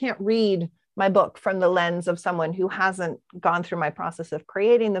I can't read my book from the lens of someone who hasn't gone through my process of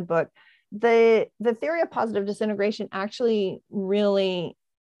creating the book. The theory of positive disintegration actually really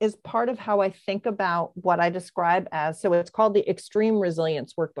is part of how I think about what I describe as, so it's called the Extreme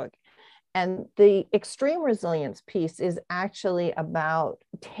Resilience Workbook. And the extreme resilience piece is actually about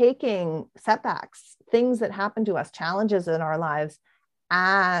taking setbacks, things that happen to us, challenges in our lives,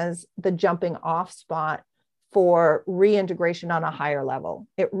 as the jumping off spot for reintegration on a higher level.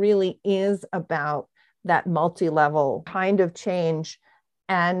 It really is about that multi-level kind of change.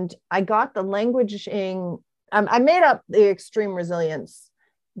 And I got the languaging, I made up the extreme resilience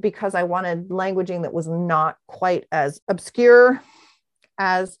because I wanted languaging that was not quite as obscure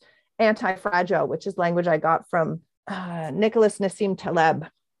as anti-fragile, which is language I got from Nicholas Nassim Taleb.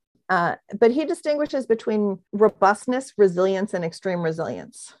 But he distinguishes between robustness, resilience, and extreme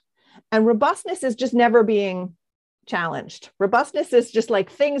resilience. And robustness is just never being challenged. Robustness is just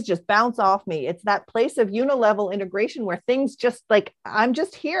like things just bounce off me. It's that place of unilevel integration where things just like, I'm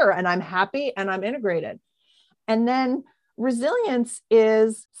just here and I'm happy and I'm integrated. And then resilience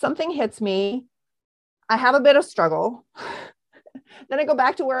is something hits me, I have a bit of struggle, then I go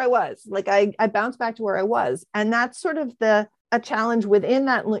back to where I was. Like I bounce back to where I was. And that's sort of a challenge within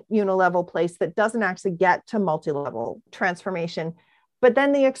that unilevel place that doesn't actually get to multi-level transformation. But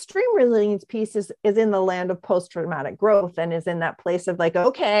then the extreme resilience piece is in the land of post-traumatic growth, and is in that place of like,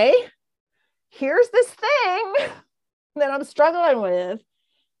 okay, here's this thing that I'm struggling with.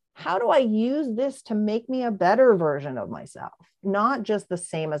 How do I use this to make me a better version of myself? Not just the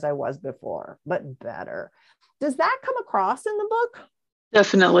same as I was before, but better. Does that come across in the book?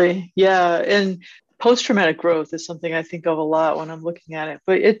 Definitely. Yeah. And post-traumatic growth is something I think of a lot when I'm looking at it,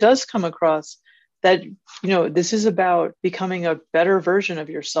 but it does come across that, this is about becoming a better version of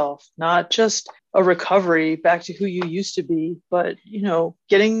yourself, not just a recovery back to who you used to be, but,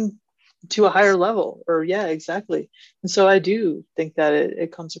 getting to a higher level, or yeah, exactly. And so I do think that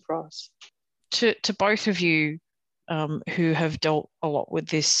it comes across. To both of you who have dealt a lot with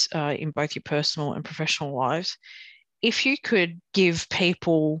this in both your personal and professional lives, if you could give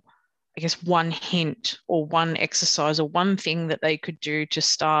people, I guess, one hint or one exercise or one thing that they could do to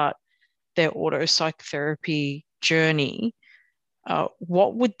start their autopsychotherapy journey,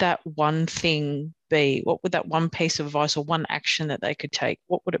 what would that one thing be? What would that one piece of advice or one action that they could take?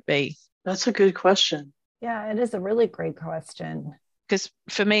 What would it be? That's a good question. Yeah, it is a really great question. Because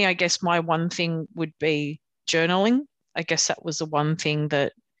for me, I guess my one thing would be journaling. I guess that was the one thing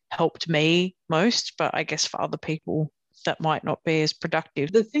that helped me most, but I guess for other people that might not be as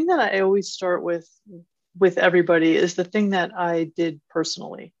productive. The thing that I always start with everybody is the thing that I did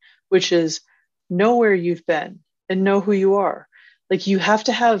personally, which is know where you've been and know who you are. Like, you have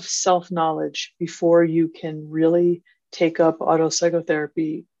to have self-knowledge before you can really take up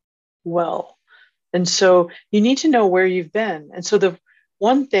autopsychotherapy well. And so you need to know where you've been. And so the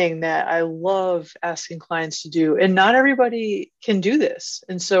one thing that I love asking clients to do, and not everybody can do this.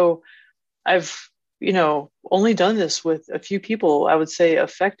 And so I've only done this with a few people, I would say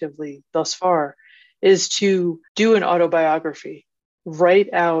effectively thus far, is to do an autobiography,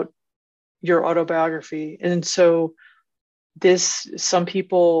 write out your autobiography. And so some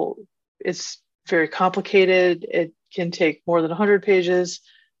people, it's very complicated. It can take more than 100 pages.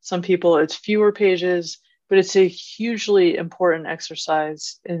 Some people, it's fewer pages, but it's a hugely important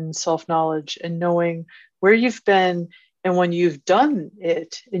exercise in self-knowledge and knowing where you've been. And when you've done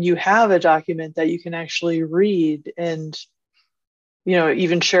it and you have a document that you can actually read and,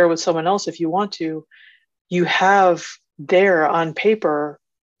 even share with someone else if you want to, you have there on paper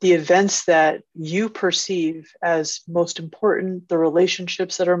the events that you perceive as most important, the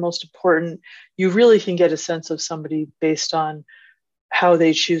relationships that are most important. You really can get a sense of somebody based on how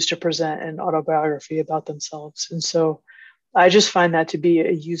they choose to present an autobiography about themselves. And so I just find that to be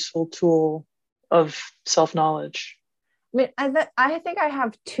a useful tool of self-knowledge. I think I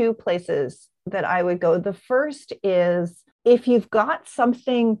have two places that I would go. The first is if you've got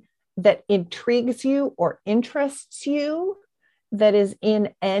something that intrigues you or interests you, that is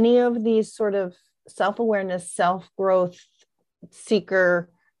in any of these sort of self-awareness, self-growth seeker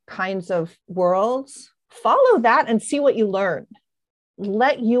kinds of worlds, follow that and see what you learn.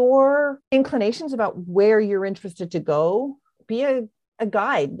 Let your inclinations about where you're interested to go be a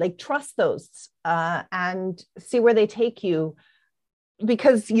guide, like trust those and see where they take you,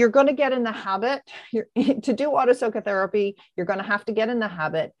 because you're going to get in the habit to do autopsychotherapy. You're going to have to get in the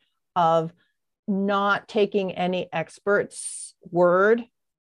habit of not taking any expert's word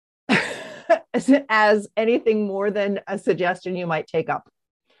as anything more than a suggestion you might take up.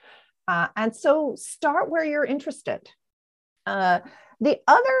 And so start where you're interested. The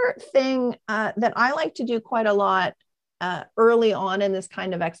other thing that I like to do quite a lot early on in this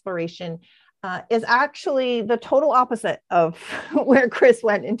kind of exploration is actually the total opposite of where Chris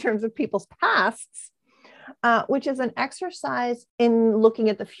went in terms of people's pasts, which is an exercise in looking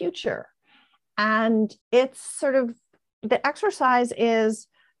at the future. And it's sort of, the exercise is,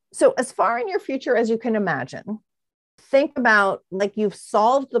 so as far in your future as you can imagine, think about like you've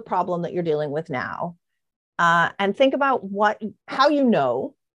solved the problem that you're dealing with now, and think about how you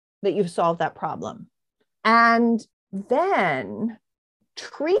know that you've solved that problem. And then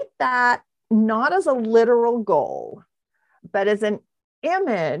treat that not as a literal goal, but as an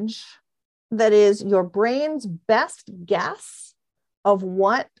image that is your brain's best guess of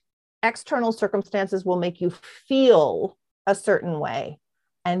what external circumstances will make you feel a certain way.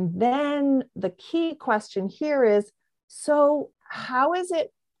 And then the key question here is, so how is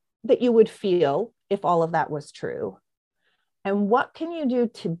it that you would feel if all of that was true? And what can you do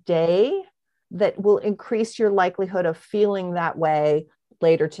today that will increase your likelihood of feeling that way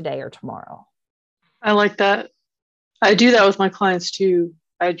later today or tomorrow? I like that. I do that with my clients too.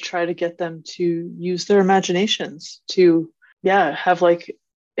 I try to get them to use their imaginations to, have like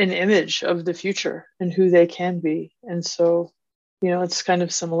an image of the future and who they can be. And so, it's kind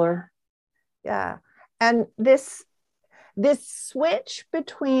of similar. Yeah. And this switch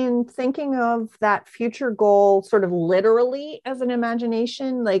between thinking of that future goal sort of literally as an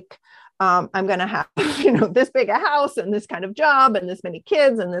imagination, like I'm going to have, this big a house and this kind of job and this many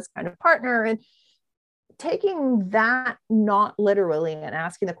kids and this kind of partner, and taking that not literally and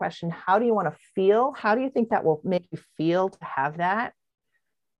asking the question, how do you want to feel? How do you think that will make you feel to have that?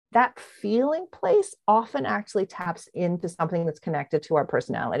 That feeling place often actually taps into something that's connected to our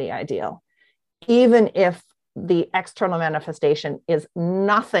personality ideal, even if the external manifestation is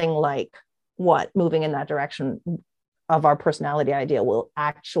nothing like what moving in that direction of our personality ideal will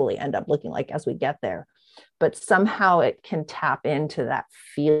actually end up looking like as we get there. But somehow it can tap into that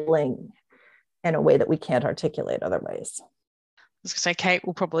feeling in a way that we can't articulate other ways. I was going to say, Kate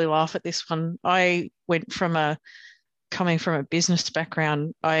will probably laugh at this one. I went coming from a business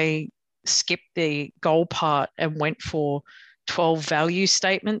background, I skipped the goal part and went for 12 value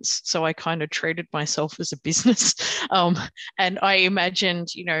statements. So I kind of treated myself as a business. And I imagined,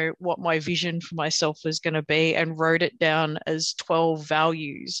 what my vision for myself was going to be and wrote it down as 12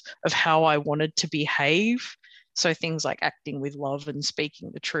 values of how I wanted to behave. So things like acting with love and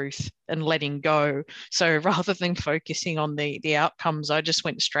speaking the truth and letting go. So rather than focusing on the outcomes, I just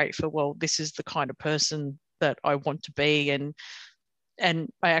went straight for, well, this is the kind of person that I want to be. And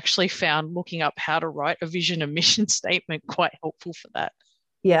I actually found looking up how to write a vision and mission statement quite helpful for that.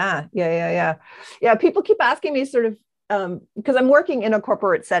 Yeah. People keep asking me sort of, because I'm working in a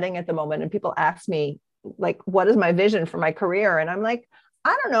corporate setting at the moment, and people ask me like, what is my vision for my career? And I'm like,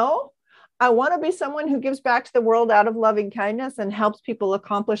 I don't know. I want to be someone who gives back to the world out of loving kindness and helps people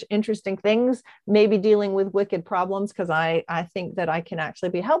accomplish interesting things, maybe dealing with wicked problems, because I think that I can actually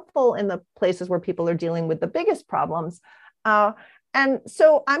be helpful in the places where people are dealing with the biggest problems. And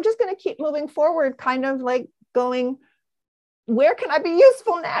so I'm just going to keep moving forward, kind of like going, where can I be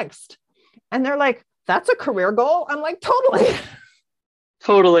useful next? And they're like, that's a career goal. I'm like, totally.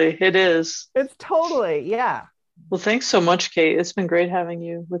 Totally. It is. It's totally. Yeah. Well, thanks so much, Kate. It's been great having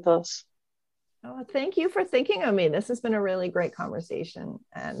you with us. Oh, thank you for thinking of me. This has been a really great conversation.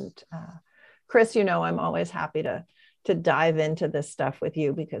 And Chris, you know, I'm always happy to dive into this stuff with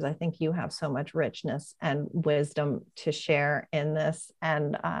you, because I think you have so much richness and wisdom to share in this.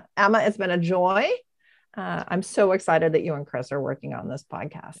 And Emma, it's been a joy. I'm so excited that you and Chris are working on this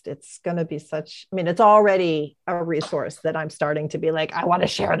podcast. It's going to be it's already a resource that I'm starting to be like, I want to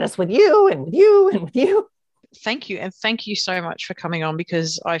share this with you and with you and with you. Thank you. And thank you so much for coming on,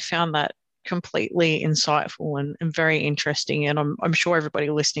 because I found that completely insightful and very interesting. And I'm sure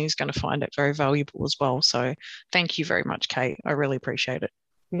everybody listening is going to find it very valuable as well. So thank you very much, Kate. I really appreciate it.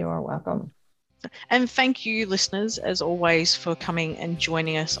 You are welcome. And thank you, listeners, as always, for coming and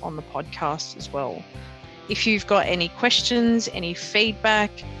joining us on the podcast as well. If you've got any questions, any feedback,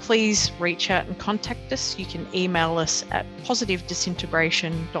 please reach out and contact us. You can email us at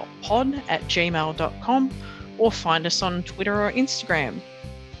positivedisintegration.pod@gmail.com or find us on Twitter or Instagram.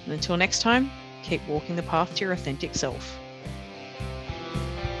 And until next time, keep walking the path to your authentic self.